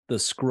The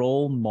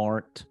scroll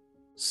marked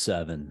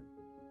 7.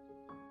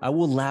 I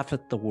will laugh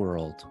at the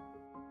world.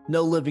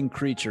 No living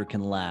creature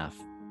can laugh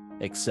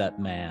except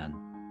man.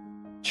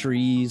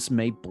 Trees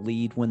may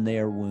bleed when they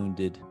are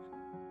wounded,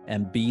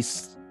 and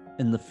beasts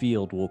in the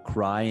field will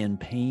cry in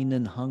pain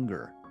and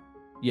hunger.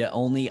 Yet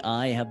only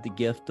I have the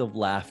gift of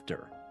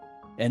laughter,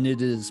 and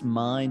it is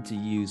mine to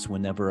use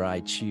whenever I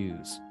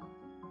choose.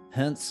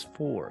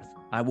 Henceforth,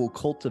 I will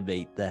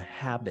cultivate the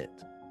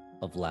habit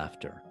of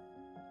laughter.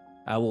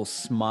 I will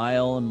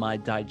smile and my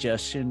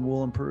digestion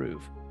will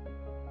improve.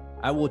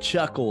 I will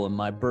chuckle and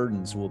my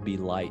burdens will be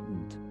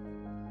lightened.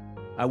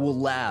 I will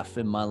laugh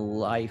and my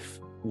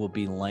life will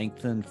be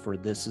lengthened, for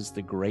this is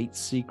the great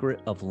secret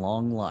of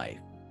long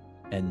life,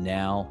 and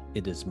now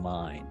it is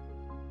mine.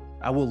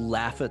 I will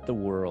laugh at the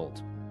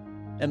world,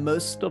 and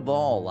most of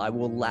all, I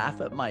will laugh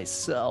at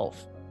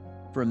myself,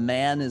 for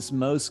man is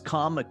most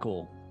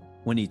comical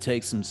when he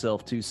takes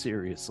himself too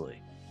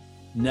seriously.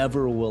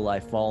 Never will I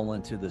fall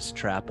into this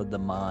trap of the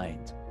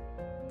mind,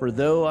 for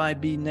though I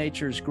be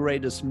nature's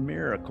greatest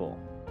miracle,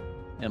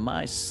 am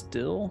I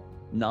still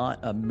not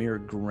a mere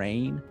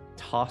grain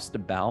tossed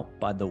about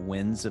by the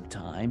winds of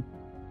time?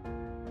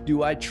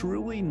 Do I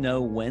truly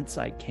know whence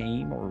I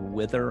came or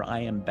whither I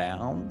am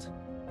bound?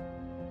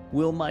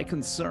 Will my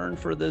concern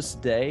for this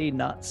day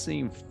not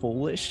seem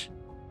foolish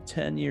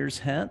 10 years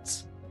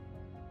hence?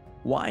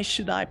 Why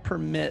should I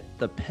permit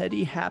the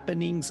petty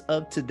happenings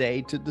of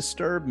today to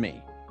disturb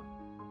me?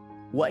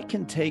 What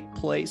can take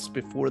place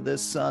before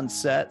this sun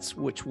sets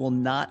which will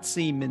not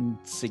seem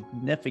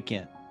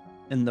insignificant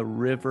in the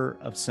river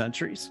of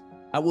centuries?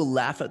 I will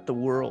laugh at the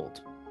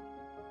world.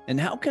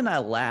 And how can I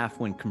laugh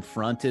when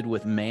confronted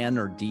with man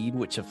or deed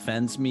which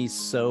offends me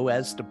so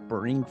as to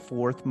bring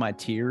forth my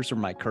tears or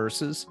my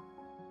curses?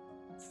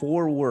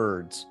 4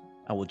 words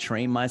I will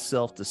train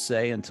myself to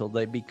say until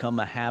they become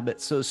a habit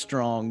so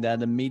strong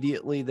that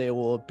immediately they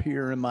will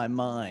appear in my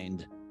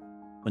mind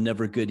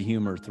whenever good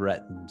humor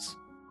threatens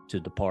to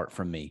depart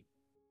from me.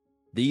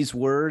 These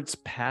words,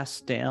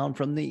 passed down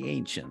from the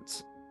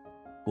ancients,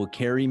 will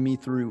carry me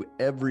through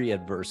every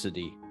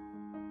adversity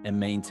and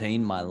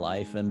maintain my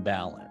life in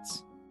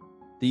balance.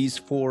 These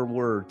 4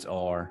 words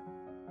are,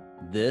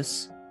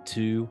 this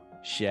too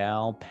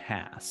shall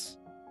pass.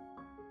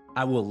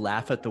 I will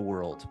laugh at the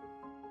world,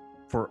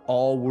 for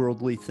all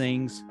worldly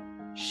things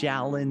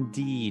shall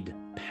indeed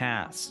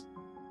pass.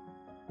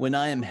 When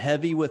I am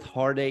heavy with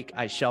heartache,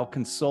 I shall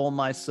console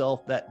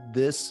myself that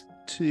this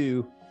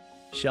too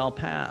shall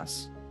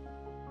pass.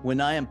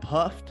 When I am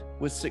puffed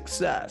with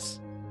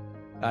success,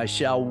 I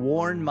shall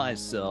warn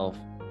myself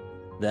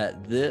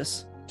that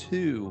this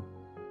too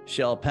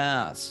shall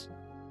pass.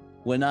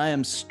 When I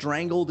am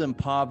strangled in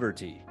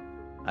poverty,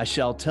 I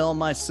shall tell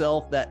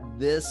myself that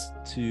this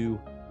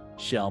too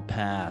shall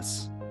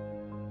pass.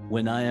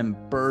 When I am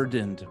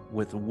burdened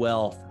with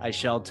wealth, I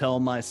shall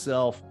tell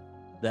myself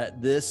that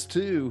this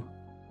too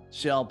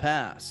shall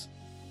pass.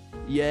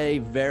 Yea,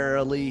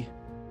 verily,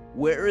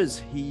 where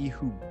is he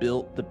who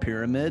built the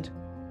pyramid?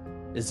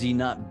 Is he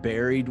not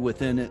buried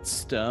within its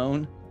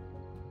stone?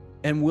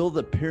 And will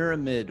the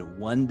pyramid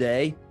one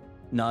day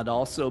not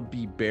also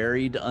be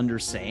buried under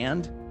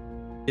sand?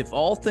 If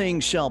all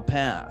things shall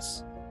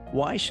pass,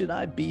 why should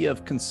I be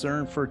of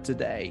concern for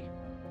today?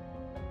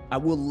 I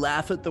will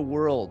laugh at the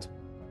world.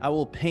 I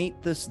will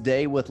paint this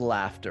day with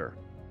laughter.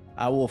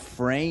 I will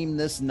frame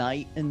this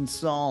night in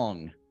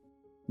song.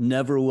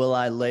 Never will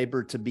I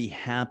labor to be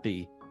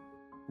happy.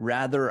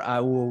 Rather,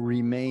 I will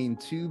remain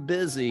too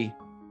busy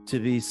to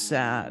be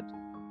sad.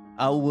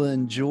 I will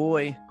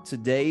enjoy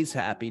today's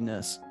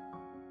happiness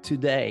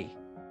today.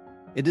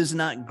 It is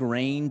not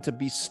grain to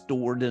be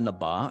stored in a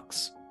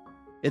box.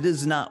 It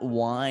is not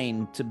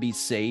wine to be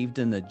saved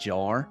in a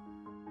jar.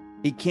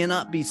 It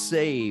cannot be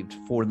saved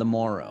for the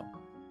morrow.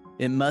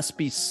 It must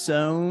be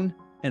sown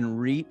and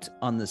reaped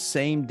on the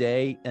same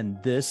day,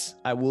 and this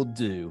I will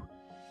do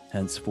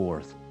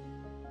henceforth.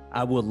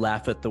 I will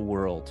laugh at the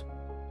world,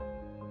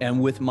 and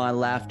with my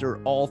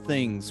laughter all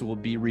things will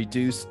be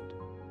reduced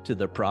to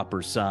the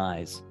proper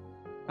size.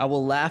 I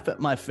will laugh at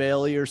my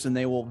failures, and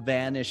they will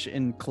vanish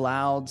in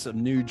clouds of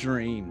new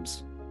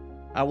dreams.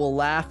 I will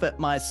laugh at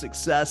my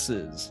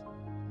successes,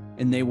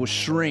 and they will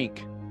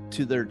shrink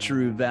to their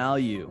true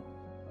value.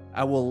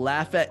 I will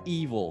laugh at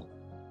evil,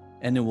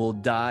 and it will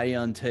die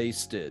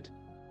untasted.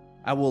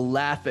 I will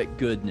laugh at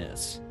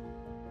goodness,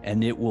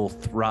 and it will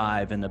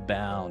thrive and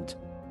abound.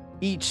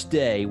 Each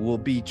day will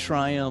be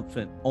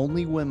triumphant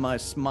only when my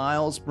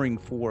smiles bring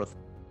forth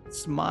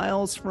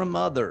smiles from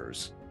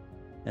others.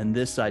 And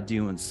this I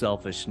do in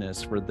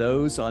selfishness, for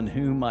those on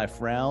whom I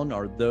frown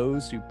are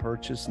those who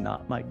purchase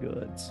not my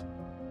goods.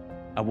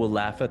 I will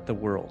laugh at the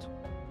world.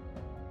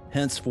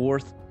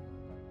 Henceforth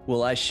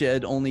will I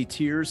shed only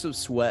tears of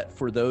sweat,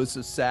 for those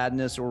of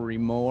sadness or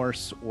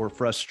remorse or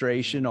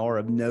frustration are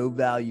of no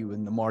value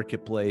in the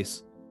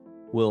marketplace,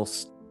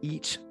 whilst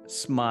each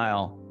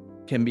smile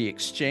can be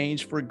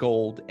exchanged for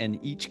gold, and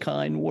each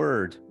kind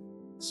word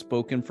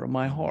spoken from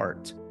my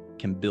heart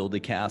can build a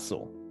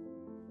castle.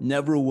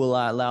 Never will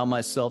I allow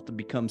myself to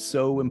become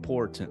so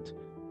important,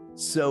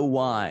 so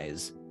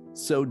wise,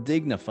 so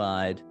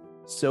dignified,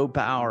 so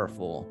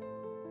powerful,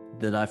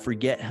 that I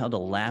forget how to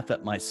laugh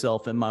at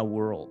myself and my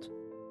world.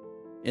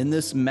 In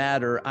this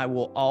matter, I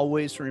will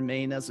always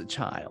remain as a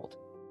child,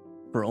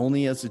 for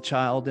only as a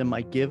child am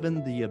I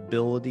given the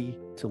ability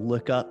to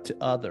look up to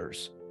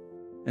others.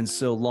 And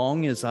so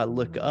long as I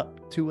look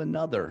up to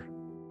another,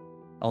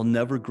 I'll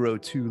never grow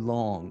too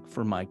long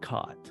for my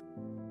cot.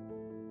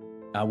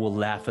 I will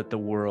laugh at the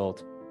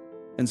world,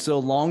 and so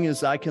long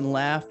as I can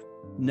laugh,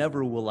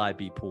 never will I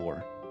be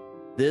poor.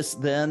 This,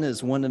 then,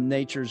 is one of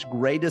nature's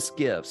greatest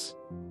gifts,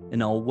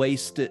 and I'll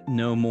waste it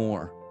no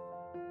more.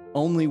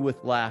 Only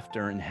with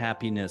laughter and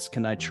happiness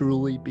can I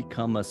truly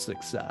become a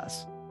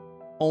success.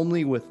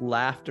 Only with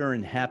laughter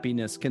and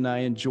happiness can I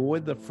enjoy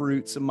the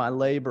fruits of my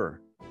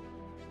labor.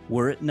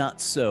 Were it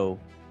not so,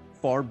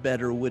 far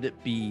better would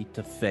it be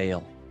to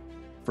fail.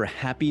 For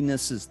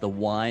happiness is the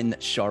wine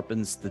that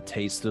sharpens the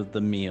taste of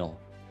the meal.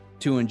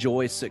 To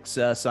enjoy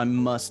success, I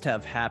must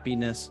have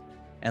happiness,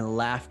 and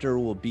laughter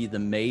will be the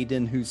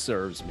maiden who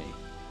serves me.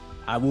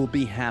 I will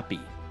be happy.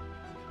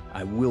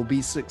 I will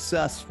be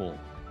successful.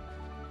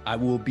 I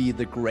will be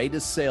the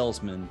greatest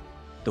salesman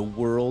the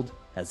world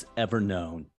has ever known.